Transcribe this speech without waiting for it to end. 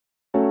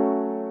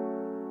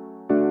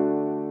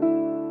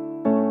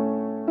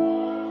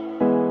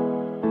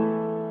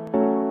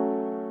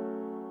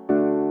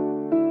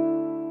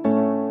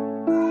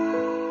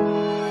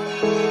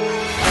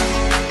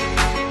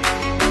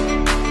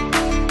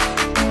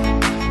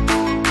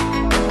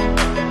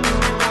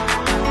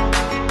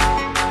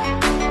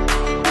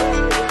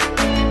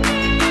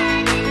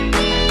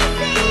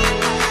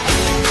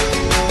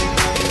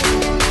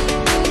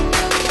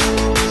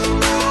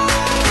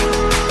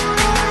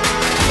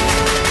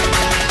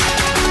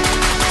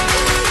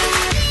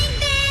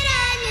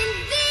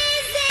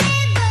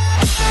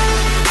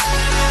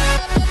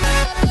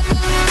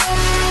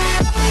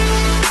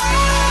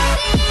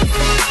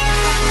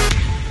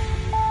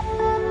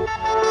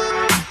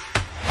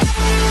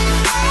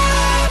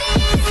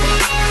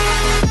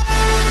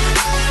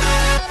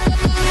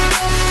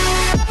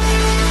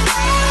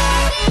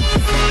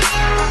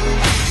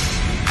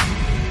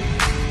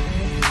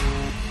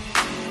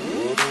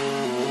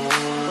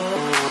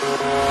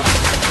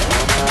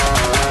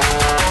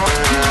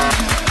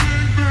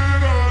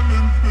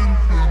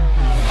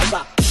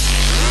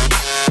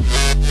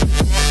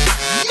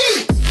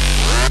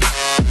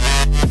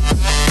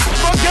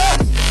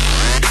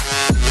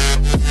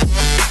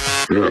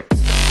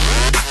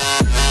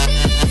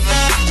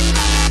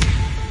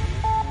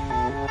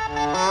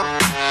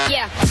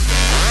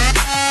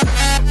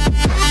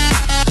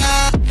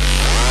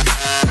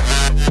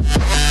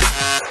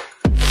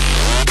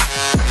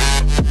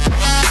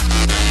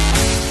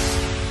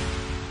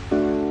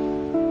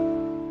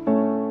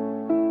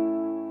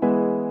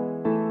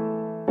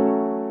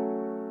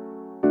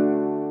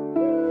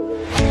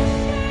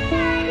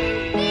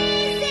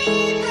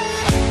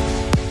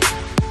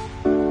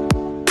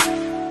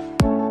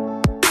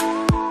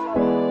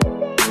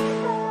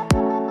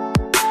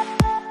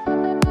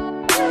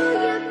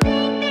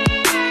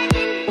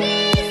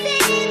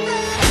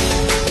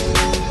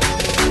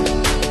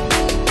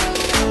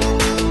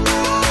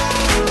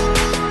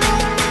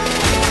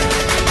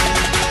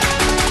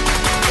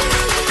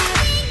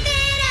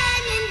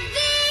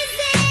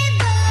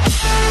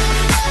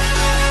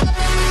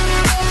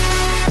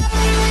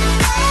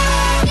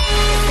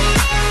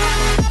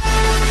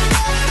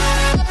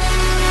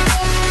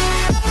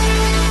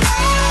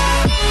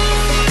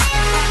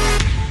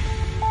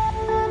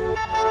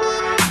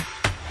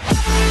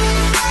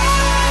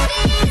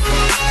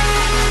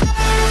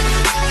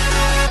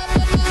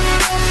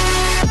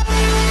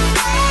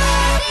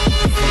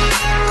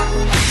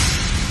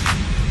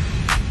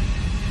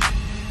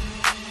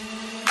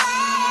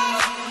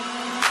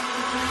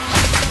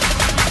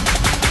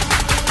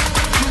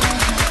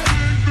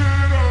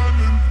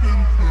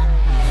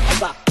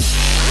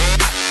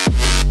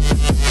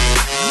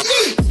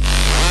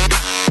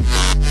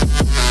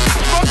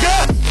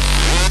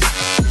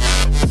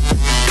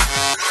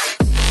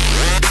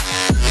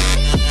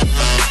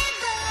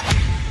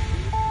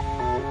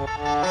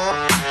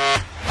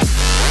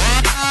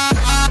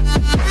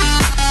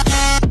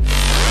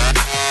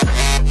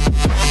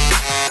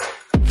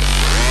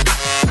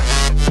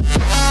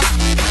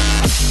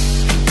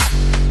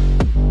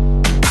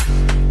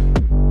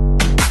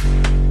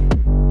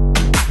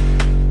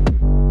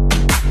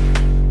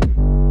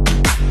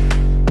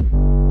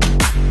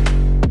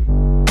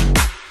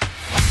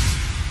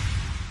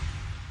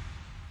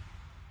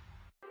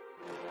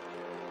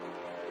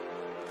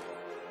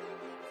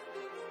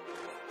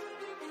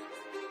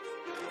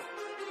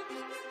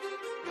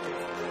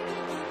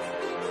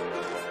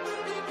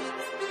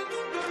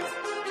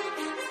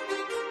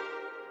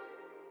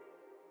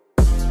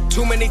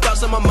Too many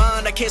thoughts on my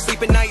mind, I can't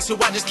sleep at night, so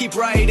I just keep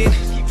writing.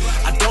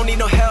 I don't need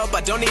no help,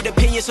 I don't need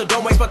opinions, so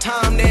don't waste my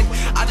time then.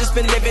 I just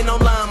been living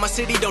online, my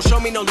city don't show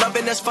me no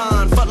loving, that's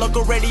fine. Fuck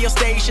local radio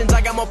stations,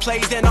 I got more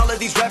plays than all of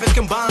these rappers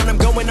combined. I'm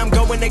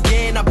going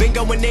again, I've been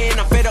going in,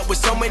 I'm fed up with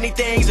so many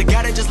things, I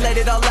gotta just let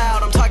it all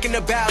out. I'm talking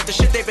about the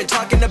shit they've been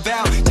talking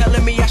about,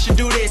 telling me I should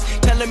do this,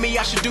 telling me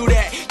I should do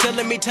that,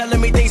 telling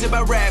me things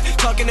about rap,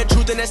 talking the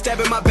truth and then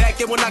stabbing my back,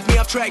 they will knock me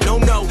off track. No,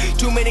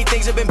 too many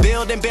things have been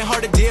building, been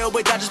hard to deal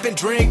with, I just been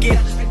drinking.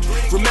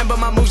 Remember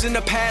my moves in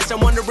the past,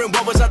 I'm wondering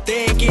what was I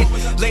thinking.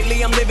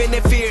 Lately I'm living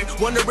in fear,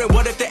 wondering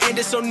what if the end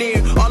is so near.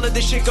 All of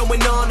this shit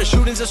going on, the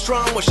shootings are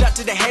strong, one shot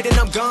to the head and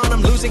I'm gone.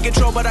 I'm losing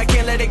control but I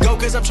can't let it go,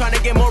 cause I'm trying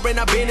to get more. And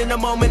I've been in the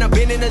moment, I've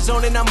been in the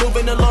zone, and I'm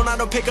moving alone. I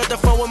don't pick up the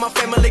phone when my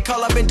family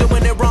call, I've been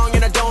doing it wrong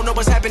and I don't know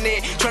what's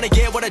happening. Trying to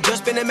get what I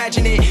just been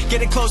imagining,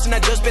 getting close and I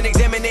just been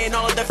examining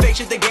all of the fake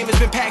shit the game has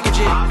been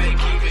packaging. I've been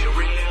keeping it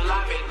real.